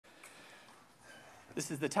This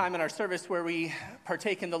is the time in our service where we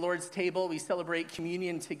partake in the Lord's table. We celebrate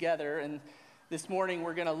communion together. And this morning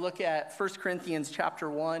we're going to look at 1 Corinthians chapter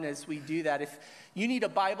 1 as we do that. If you need a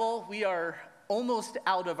Bible, we are almost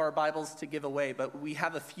out of our Bibles to give away, but we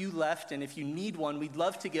have a few left. And if you need one, we'd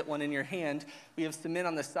love to get one in your hand. We have some men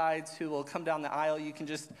on the sides who will come down the aisle. You can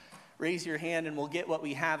just raise your hand and we'll get what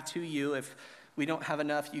we have to you. If we don't have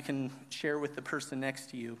enough, you can share with the person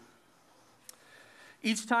next to you.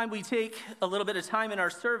 Each time we take a little bit of time in our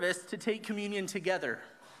service to take communion together.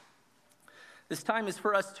 This time is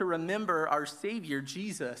for us to remember our Savior,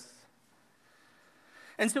 Jesus.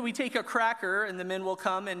 And so we take a cracker, and the men will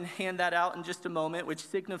come and hand that out in just a moment, which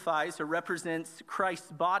signifies or represents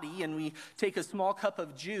Christ's body. And we take a small cup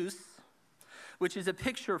of juice, which is a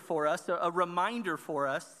picture for us, a reminder for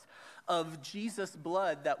us of Jesus'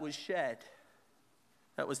 blood that was shed,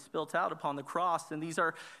 that was spilt out upon the cross. And these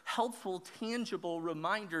are helpful, tangible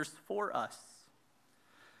reminders for us.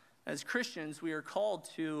 As Christians, we are called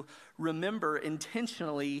to remember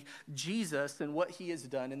intentionally Jesus and what he has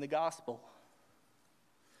done in the gospel.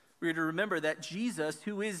 We are to remember that Jesus,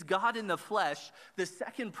 who is God in the flesh, the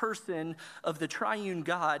second person of the triune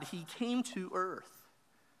God, he came to earth,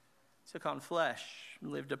 took on flesh,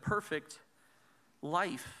 lived a perfect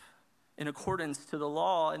life in accordance to the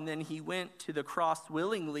law, and then he went to the cross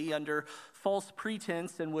willingly under false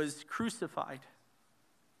pretense and was crucified.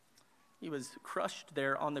 He was crushed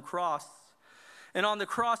there on the cross. And on the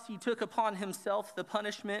cross, he took upon himself the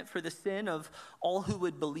punishment for the sin of all who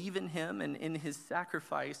would believe in him, and in his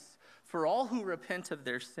sacrifice for all who repent of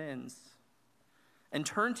their sins and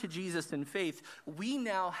turn to Jesus in faith, we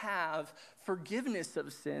now have forgiveness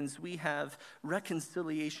of sins. We have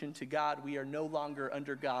reconciliation to God. We are no longer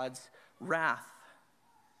under God's wrath.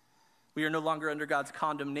 We are no longer under God's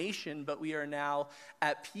condemnation, but we are now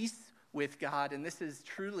at peace with God. And this is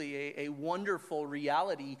truly a wonderful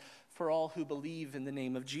reality for all who believe in the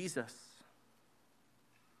name of Jesus.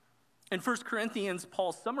 In 1 Corinthians,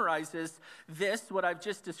 Paul summarizes this, what I've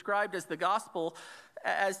just described as the gospel,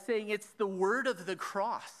 as saying it's the word of the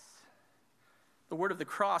cross. The word of the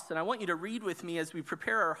cross. And I want you to read with me as we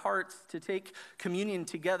prepare our hearts to take communion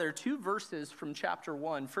together, two verses from chapter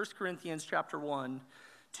 1. 1 Corinthians chapter 1,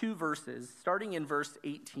 two verses, starting in verse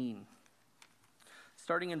 18.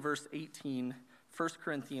 Starting in verse 18, 1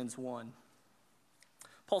 Corinthians 1.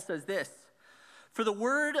 Paul says this: "For the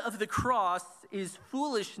word of the cross is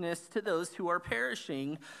foolishness to those who are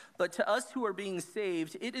perishing, but to us who are being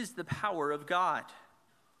saved, it is the power of God.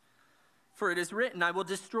 For it is written, I will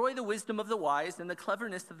destroy the wisdom of the wise, and the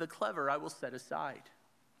cleverness of the clever I will set aside."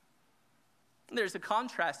 There's a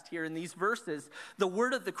contrast here in these verses. The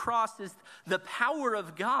word of the cross is the power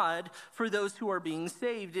of God for those who are being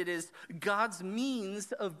saved. It is God's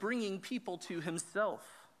means of bringing people to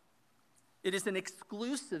himself. It is an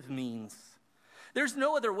exclusive means. There's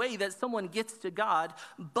no other way that someone gets to God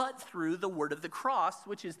but through the word of the cross,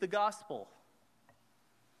 which is the gospel.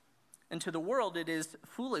 And to the world, it is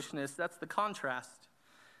foolishness. That's the contrast.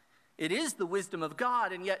 It is the wisdom of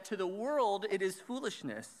God, and yet to the world, it is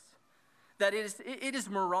foolishness. That it is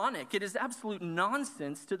moronic. It is absolute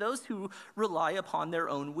nonsense to those who rely upon their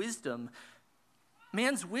own wisdom.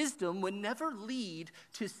 Man's wisdom would never lead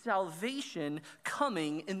to salvation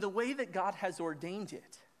coming in the way that God has ordained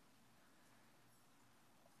it.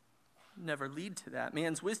 Never lead to that.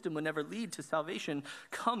 Man's wisdom would never lead to salvation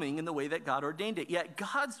coming in the way that God ordained it. Yet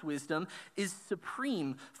God's wisdom is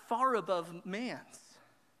supreme, far above man's.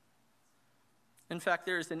 In fact,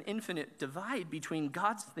 there is an infinite divide between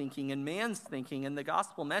God's thinking and man's thinking, and the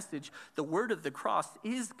gospel message, the word of the cross,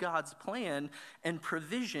 is God's plan and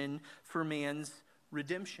provision for man's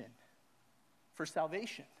redemption, for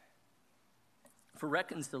salvation, for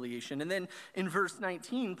reconciliation. And then in verse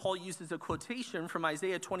 19, Paul uses a quotation from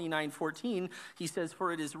Isaiah 29:14. He says,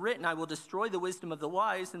 "For it is written, I will destroy the wisdom of the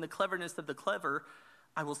wise, and the cleverness of the clever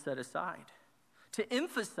I will set aside," to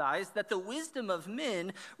emphasize that the wisdom of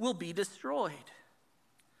men will be destroyed.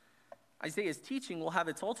 Isaiah's teaching will have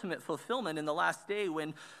its ultimate fulfillment in the last day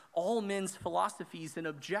when all men's philosophies and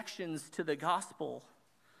objections to the gospel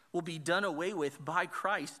will be done away with by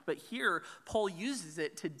Christ. But here, Paul uses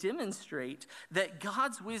it to demonstrate that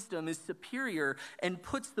God's wisdom is superior and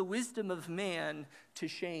puts the wisdom of man to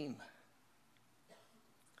shame.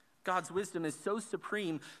 God's wisdom is so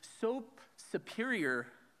supreme, so superior,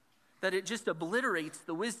 that it just obliterates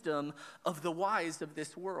the wisdom of the wise of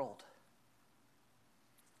this world.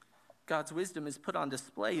 God's wisdom is put on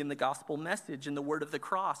display in the gospel message, in the word of the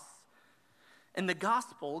cross. In the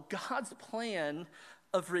gospel, God's plan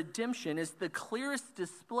of redemption is the clearest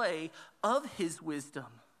display of his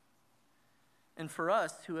wisdom. And for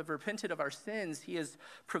us who have repented of our sins, he has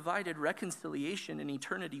provided reconciliation and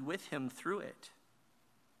eternity with him through it.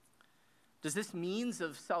 Does this means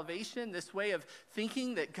of salvation, this way of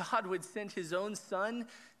thinking that God would send his own son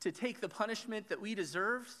to take the punishment that we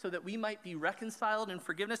deserve so that we might be reconciled in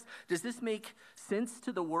forgiveness, does this make sense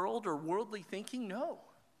to the world or worldly thinking? No,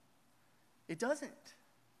 it doesn't.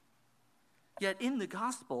 Yet in the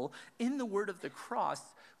gospel, in the word of the cross,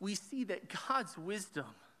 we see that God's wisdom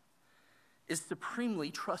is supremely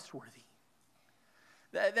trustworthy.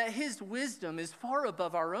 That his wisdom is far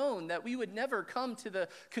above our own, that we would never come to the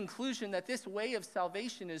conclusion that this way of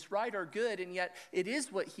salvation is right or good, and yet it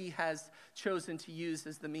is what he has chosen to use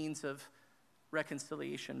as the means of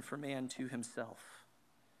reconciliation for man to himself.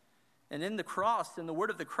 And in the cross, in the word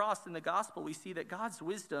of the cross, in the gospel, we see that God's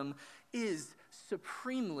wisdom is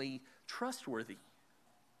supremely trustworthy.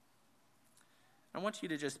 I want you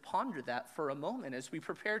to just ponder that for a moment as we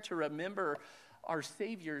prepare to remember our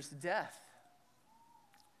Savior's death.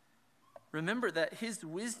 Remember that his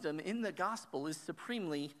wisdom in the gospel is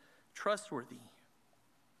supremely trustworthy.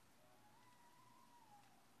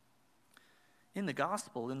 In the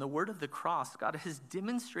gospel, in the word of the cross, God has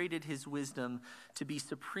demonstrated his wisdom to be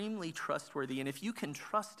supremely trustworthy. And if you can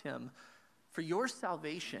trust him for your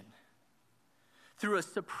salvation through a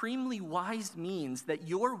supremely wise means that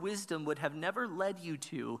your wisdom would have never led you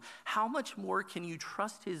to, how much more can you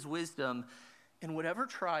trust his wisdom in whatever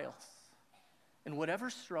trials, in whatever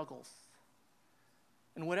struggles,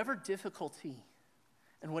 in whatever difficulty,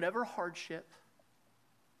 in whatever hardship,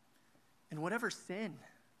 in whatever sin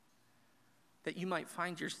that you might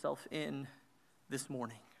find yourself in this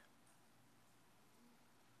morning?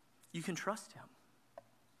 You can trust him.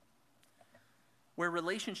 Where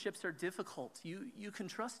relationships are difficult, you can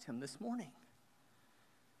trust him this morning.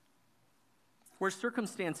 Where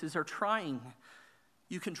circumstances are trying,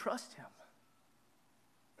 you can trust him.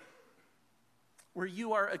 Where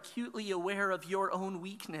you are acutely aware of your own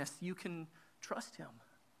weakness, you can trust him.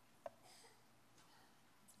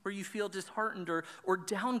 Where you feel disheartened or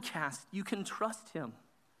downcast, you can trust him.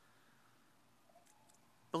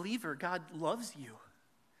 Believer, God loves you.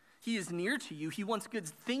 He is near to you. He wants good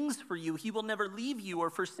things for you. He will never leave you or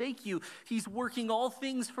forsake you. He's working all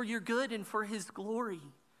things for your good and for his glory.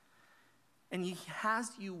 And he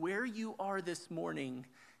has you where you are this morning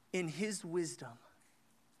in his wisdom.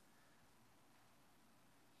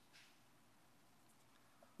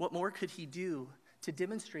 What more could he do to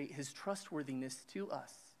demonstrate his trustworthiness to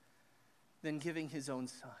us than giving his own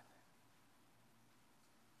son?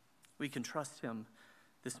 We can trust him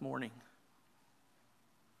this morning.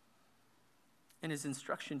 And his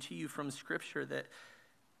instruction to you from Scripture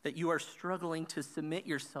that you are struggling to submit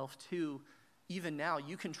yourself to even now,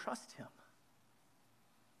 you can trust him.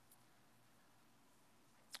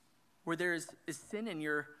 Where there is sin in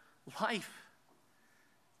your life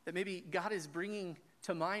that maybe God is bringing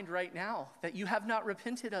to mind right now that you have not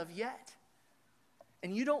repented of yet,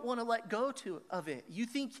 and you don't want to let go of it. You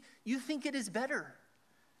think it is better,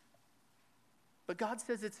 but God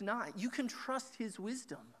says it's not. You can trust his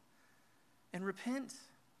wisdom and repent.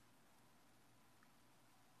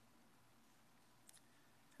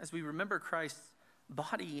 As we remember Christ's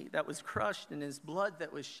body that was crushed and his blood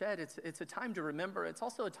that was shed, it's a time to remember. It's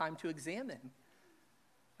also a time to examine.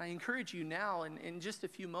 I encourage you now, in just a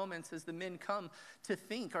few moments as the men come, to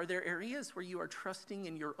think, are there areas where you are trusting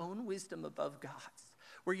in your own wisdom above God's,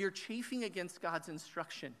 where you're chafing against God's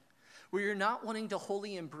instruction, where you're not wanting to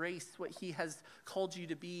wholly embrace what he has called you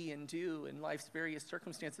to be and do in life's various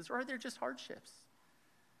circumstances? Or are there just hardships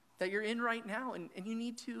that you're in right now and you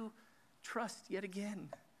need to trust yet again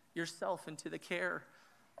yourself into the care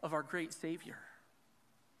of our great Savior?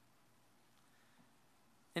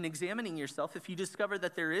 In examining yourself, if you discover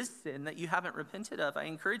that there is sin that you haven't repented of, I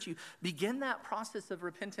encourage you, begin that process of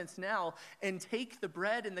repentance now and take the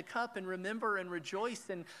bread and the cup and remember and rejoice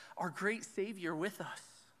in our great Savior with us.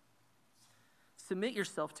 Submit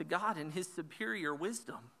yourself to God and his superior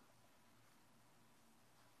wisdom.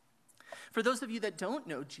 For those of you that don't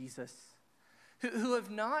know Jesus, who have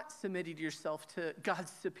not submitted yourself to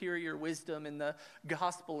God's superior wisdom in the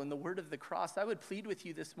gospel and the word of the cross, I would plead with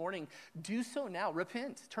you this morning, do so now.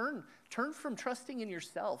 Repent. Turn from trusting in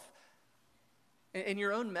yourself and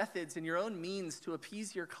your own methods and your own means to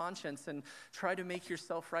appease your conscience and try to make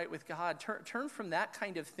yourself right with God. Turn from that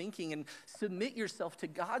kind of thinking and submit yourself to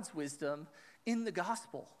God's wisdom in the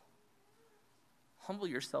gospel. Humble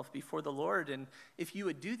yourself before the Lord, and if you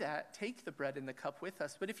would do that, take the bread and the cup with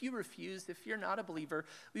us. But if you refuse, if you're not a believer,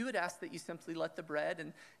 we would ask that you simply let the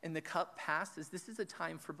bread and the cup pass, as this is a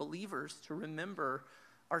time for believers to remember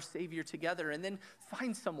our Savior together, and then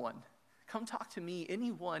find someone. Come talk to me,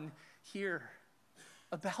 anyone here,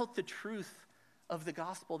 about the truth of the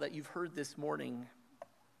gospel that you've heard this morning.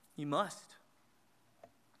 You must.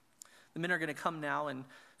 The men are going to come now and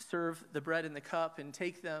serve the bread and the cup and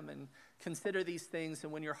take them and consider these things.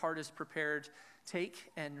 And when your heart is prepared, take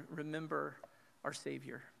and remember our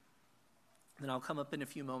Savior. Then I'll come up in a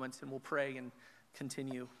few moments and we'll pray and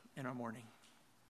continue in our morning.